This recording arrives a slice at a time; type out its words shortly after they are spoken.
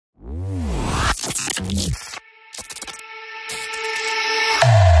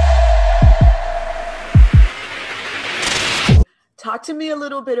Talk to me a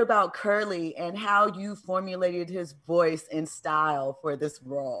little bit about Curly and how you formulated his voice and style for this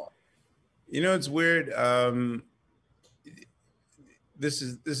role. You know, it's weird. This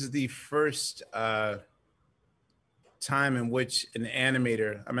is the first time in which an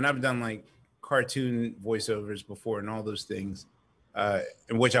animator. I mean, I've done like cartoon voiceovers before and all those things,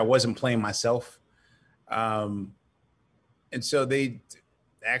 in which I wasn't playing myself. And so they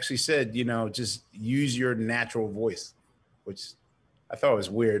actually said, you know, just use your natural voice, which I thought was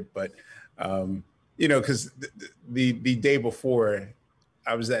weird, but you know, because the day before,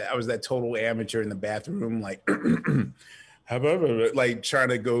 I was that total amateur in the bathroom, like, like trying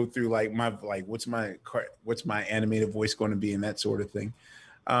to go through like what's my animated voice going to be and that sort of thing.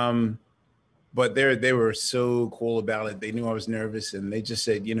 But they were so cool about it. They knew I was nervous, and they just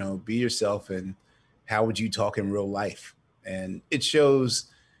said, you know, be yourself, and how would you talk in real life? And it shows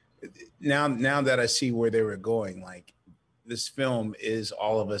now that I see where they were going, like this film is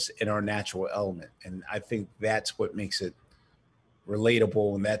all of us in our natural element. And I think that's what makes it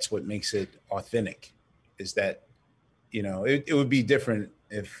relatable, and that's what makes it authentic, is that, you know, it would be different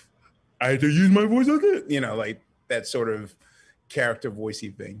if I had to use my voice like it, you know, like that sort of character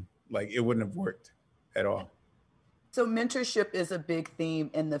voicey thing. Like it wouldn't have worked at all. So mentorship is a big theme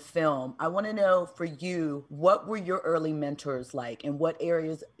in the film. I want to know, for you, what were your early mentors like, and what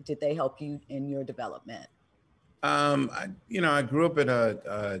areas did they help you in your development? I grew up in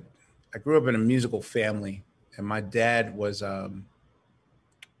a musical family, and my dad was a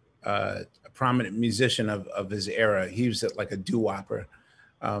prominent musician of his era. He was like a doo-wopper.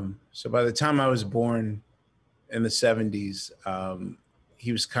 So by the time I was born in the 70s,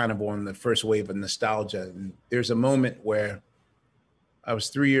 he was kind of on the first wave of nostalgia. And there's a moment where I was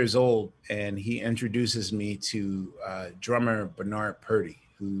 3 years old, and he introduces me to drummer Bernard Purdy,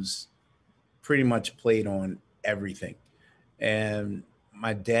 who's pretty much played on everything. And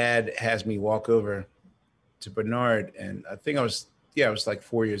my dad has me walk over to Bernard, and I think I was like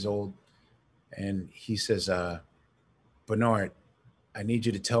 4 years old. And he says, Bernard, I need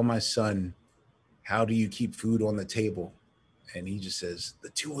you to tell my son, how do you keep food on the table? And he just says, the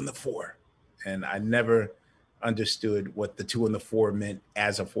 2 and the 4. And I never understood what the 2 and the 4 meant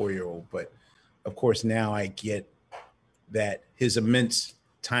as a 4-year-old. But of course, now I get that his immense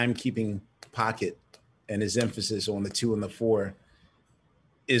timekeeping pocket and his emphasis on the 2 and the 4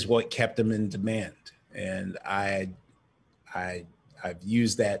 is what kept him in demand. And I've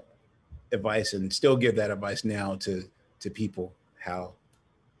used that advice and still give that advice now to people, how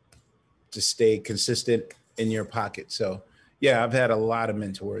to stay consistent in your pocket. So yeah, I've had a lot of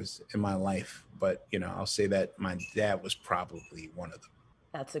mentors in my life, but you know, I'll say that my dad was probably one of them.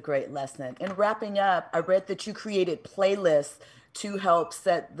 That's a great lesson. And wrapping up, I read that you created playlists to help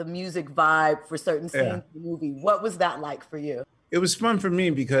set the music vibe for certain scenes in the movie. What was that like for you? It was fun for me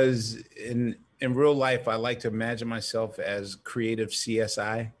because in real life, I like to imagine myself as creative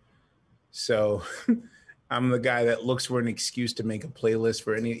CSI. So I'm the guy that looks for an excuse to make a playlist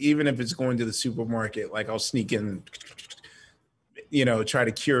for even if it's going to the supermarket, like I'll sneak in, you know, try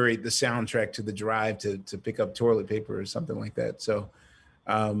to curate the soundtrack to the drive to pick up toilet paper or something like that. So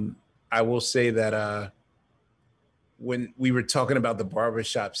I will say that when we were talking about the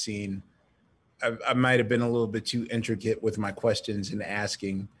barbershop scene, I might have been a little bit too intricate with my questions and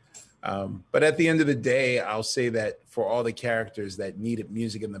asking. But at the end of the day, I'll say that for all the characters that needed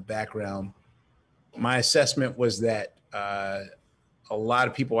music in the background, my assessment was that a lot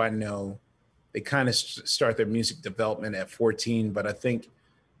of people I know, they kind of start their music development at 14. But I think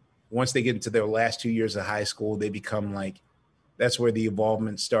once they get into their last 2 years of high school, they become like, that's where the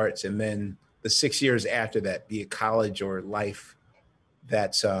involvement starts. And then the 6 years after that, be it college or life,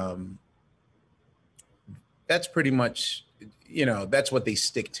 that's pretty much, you know, that's what they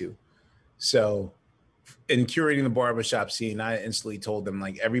stick to. So in curating the barbershop scene, I instantly told them,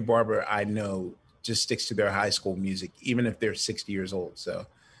 like, every barber I know just sticks to their high school music, even if they're 60 years old. So,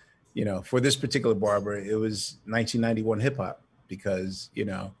 you know, for this particular barber, it was 1991 hip hop because, you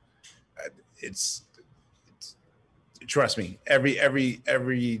know, it's trust me, every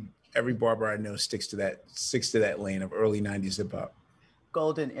barber I know sticks to that lane of early 90s hip hop.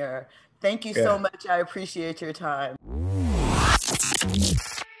 Golden era. Thank you so much. I appreciate your time.